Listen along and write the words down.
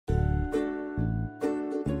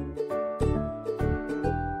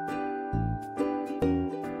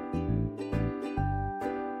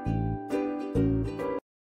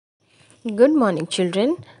Good morning,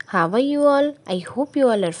 children. How are you all? I hope you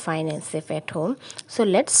all are fine and safe at home. So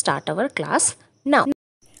let's start our class now.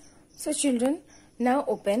 So children, now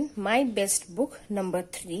open my best book number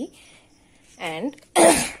 3 and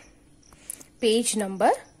page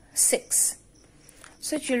number 6.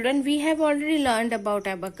 So children, we have already learned about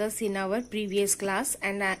abacus in our previous class,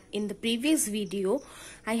 and in the previous video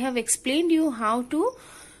I have explained you how to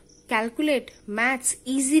calculate maths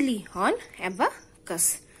easily on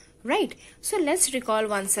abacus. Right, so let's recall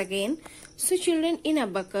once again. So children, in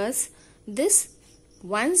abacus, this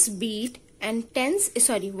one's bead and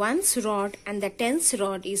one's rod and the tens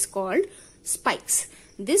rod is called spikes.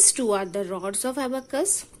 These two are the rods of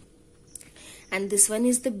abacus, and this one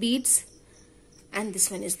is the beads and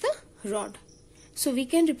this one is the rod. So we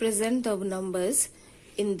can represent the numbers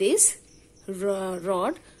in this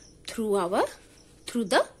rod through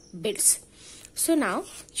the beads. So now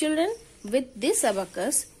children, with this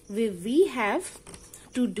abacus, we have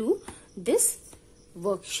to do this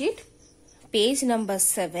worksheet, page number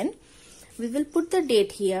 7. We will put the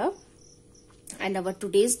date here, and our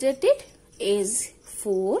today's date is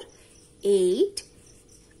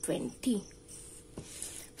 4/8/20.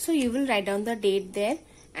 So you will write down the date there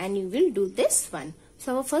and you will do this one.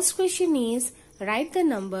 So our first question is, write the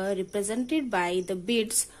number represented by the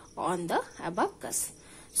beads on the abacus.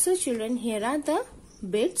 So children, here are the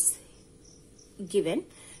beads given.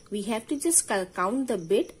 We have to just count the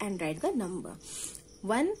bit and write the number.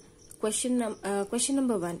 Question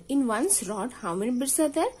number 1. In one's rod, how many bits are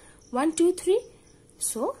there? 1, 2, 3.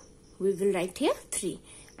 So we will write here 3.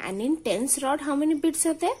 And in tens rod, how many bits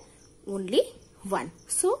are there? Only 1.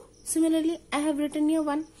 So similarly, I have written here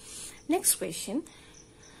 1. Next question.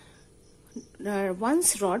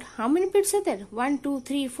 One's rod, how many bits are there? 1, 2,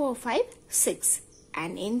 3, 4, 5, 6.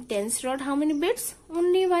 And in tens rod, how many bits?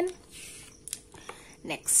 Only 1.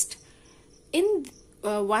 Next, in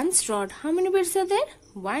one's rod, how many bits are there?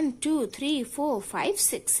 1, 2, 3, 4, 5,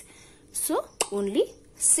 6. So only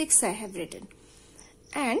 6 I have written.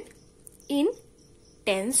 And in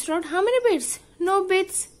tens rod, how many bits? No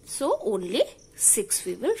bits. So only 6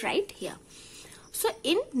 we will write here. So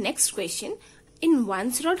in next question, in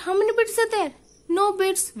one's rod, how many bits are there? No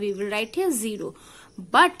bits. We will write here 0.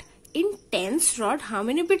 But in tens rod, how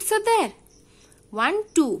many bits are there? 1,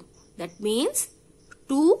 2. That means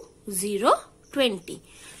 2, 0, 20.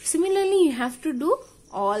 Similarly, you have to do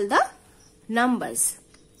all the numbers.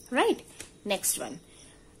 Right? Next one.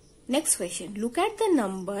 Next question. Look at the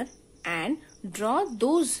number and draw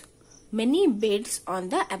those many beads on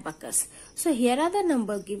the abacus. So here are the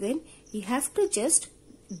number given. You have to just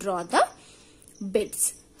draw the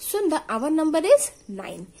beads. So our number is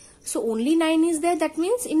 9. So only 9 is there. That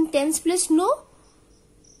means in tens place no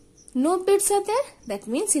beads are there. That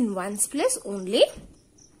means in ones place only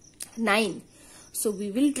 9. So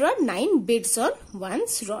we will draw 9 beads on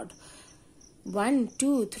one's rod. 1,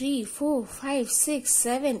 2, 3, 4, 5, 6,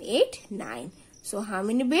 7, 8, 9. So how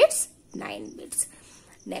many beads? 9 beads.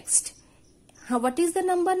 Next, what is the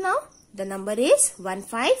number now? The number is 1,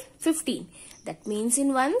 5, 15. That means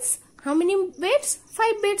in ones, how many beads?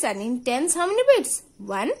 5 beads. And in tens, how many beads?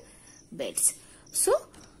 1 beads. So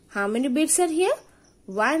how many beads are here?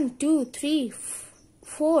 1, 2, 3,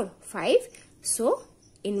 4, 5. So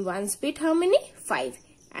in ones bit, how many? 5.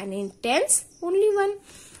 And in tens, only 1.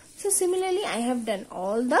 So similarly, I have done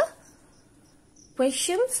all the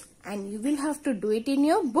questions and you will have to do it in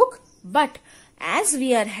your book. But as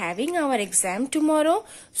we are having our exam tomorrow,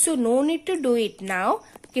 so no need to do it now.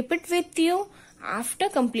 Keep it with you. After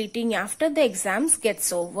the exams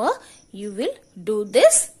gets over, you will do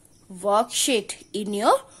this worksheet in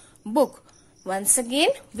your book. Once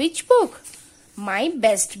again, which book? My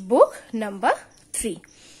best book number 3.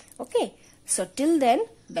 Okay, so till then,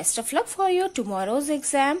 best of luck for your tomorrow's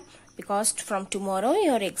exam, because from tomorrow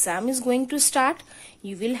your exam is going to start.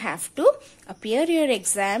 You will have to appear your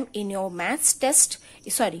exam in your maths test,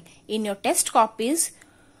 in your test copies.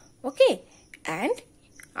 Okay, and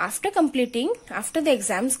after the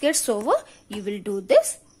exams gets over, you will do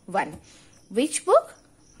this one. Which book?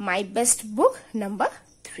 My best book number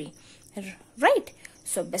 3. Right.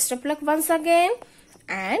 So best of luck once again,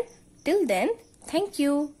 and till then, thank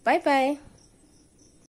you. Bye bye.